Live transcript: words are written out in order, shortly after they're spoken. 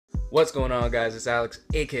What's going on, guys? It's Alex,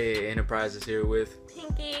 A.K.A. Enterprises here with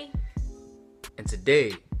Pinky. And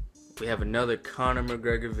today we have another Conor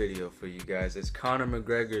McGregor video for you guys. It's Conor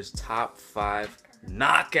McGregor's top 5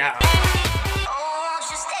 knockouts.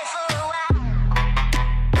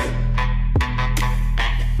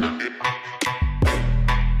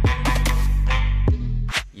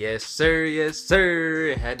 Yes sir, yes sir.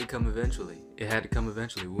 It had to come eventually. We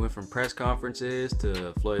went from press conferences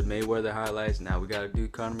to Floyd Mayweather highlights. Now we gotta do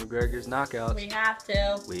Conor McGregor's knockouts. We have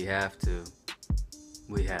to.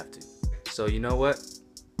 We have to. So you know what?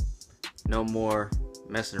 No more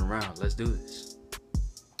messing around. Let's do this.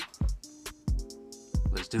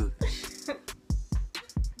 Let's do this.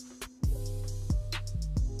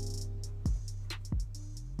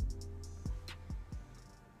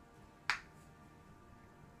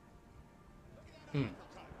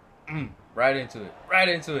 Right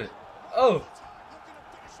into it. Oh!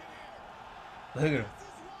 Look at him.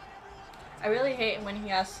 I really hate when he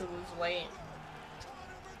has to lose weight.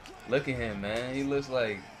 Look at him, man. He looks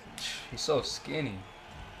like he's so skinny.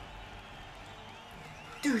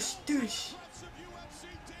 Douche.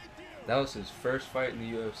 That was his first fight in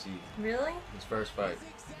the UFC. Really? His first fight.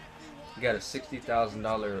 He got a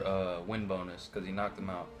 $60,000 win bonus because he knocked him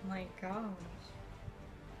out. My gosh.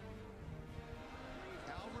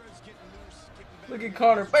 Look at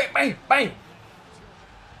Conor. Bang, bang, bang.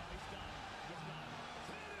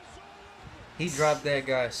 He dropped that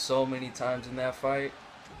guy so many times in that fight.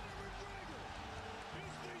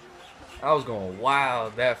 I was going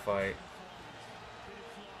wild that fight.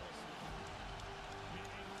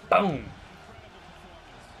 Boom.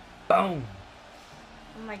 Boom.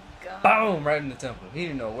 Oh my god. Boom. Right in the temple. He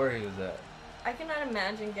didn't know where he was at. I cannot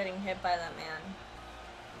imagine getting hit by that man.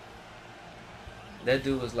 That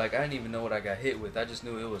dude was like, I didn't even know what I got hit with. I just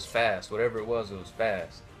knew it was fast. Whatever it was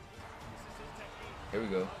fast. Here we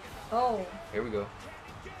go. Oh. Here we go.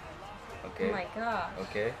 Okay. Oh my gosh.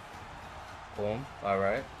 Okay. Boom. All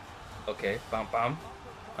right. Okay. Bam, bam.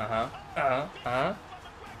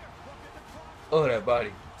 Oh, that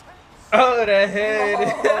body. Oh, that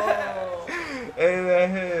head. Oh. Hey, that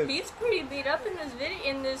head. He's pretty beat up in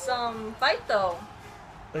this fight though.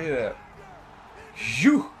 Look at that.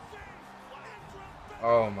 Shoo.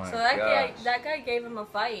 Oh my god. So that guy gave him a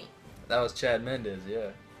fight. That was Chad Mendes, yeah.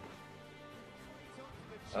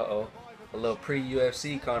 Uh-oh. A little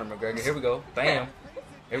pre-UFC Conor McGregor. Here we go. Bam.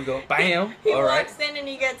 Here we go. Bam. He All right. walks in and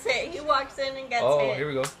he gets hit. He walks in and gets hit. Oh, here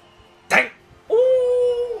we go. Dang.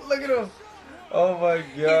 Ooh, look at him. Oh my god.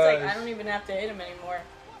 He's like, I don't even have to hit him anymore.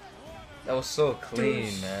 That was so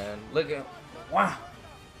clean, man. Look at him. Wow.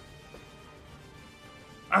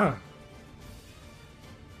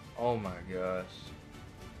 Oh my gosh.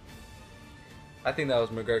 I think that was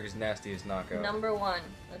McGregor's nastiest knockout. Number 1.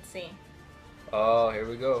 Let's see. Oh, here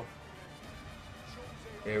we go.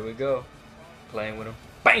 Here we go. Playing with him.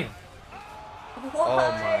 Bam! What?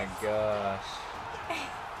 Oh my gosh.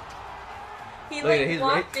 He Look, like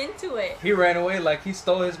walked into it. He ran away like he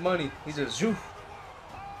stole his money. He just zoom.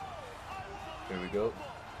 Here we go.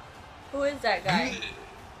 Who is that guy?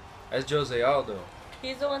 That's Jose Aldo.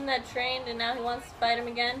 He's the one that trained and now he wants to fight him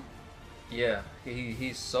again? Yeah,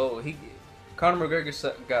 Conor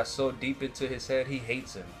McGregor got so deep into his head, he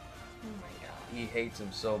hates him. Oh my god. He hates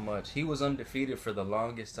him so much. He was undefeated for the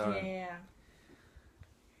longest time. Yeah.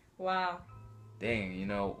 Wow. Dang, you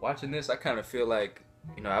know, watching this, I kind of feel like,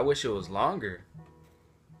 you know, I wish it was longer.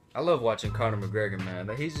 I love watching Conor McGregor, man.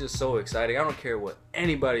 He's just so exciting. I don't care what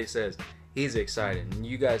anybody says. He's exciting. And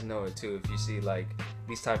you guys know it too if you see like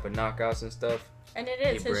these type of knockouts and stuff. And it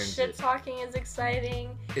is. His shit talking is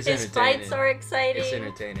exciting. His fights are exciting. It's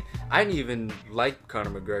entertaining. I didn't even like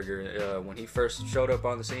Conor McGregor when he first showed up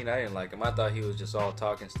on the scene. I didn't like him. I thought he was just all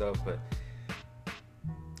talking stuff, but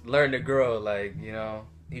learned to grow. Like, you know,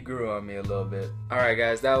 he grew on me a little bit. Alright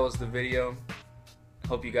guys, that was the video.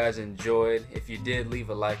 Hope you guys enjoyed. If you did, leave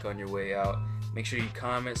a like on your way out. Make sure you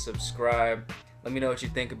comment, subscribe. Let me know what you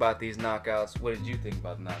think about these knockouts. What did you think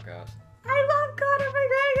about the knockouts? I love Conor McGregor!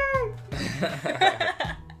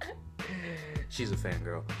 She's a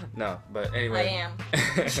fangirl. No, but anyway.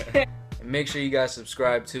 I am. Make sure you guys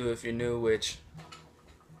subscribe too if you're new, which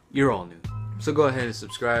you're all new. So go ahead and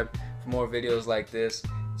subscribe for more videos like this.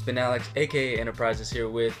 It's been Alex, A.K.A. Enterprises here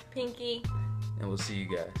with Pinky. And we'll see you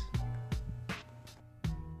guys.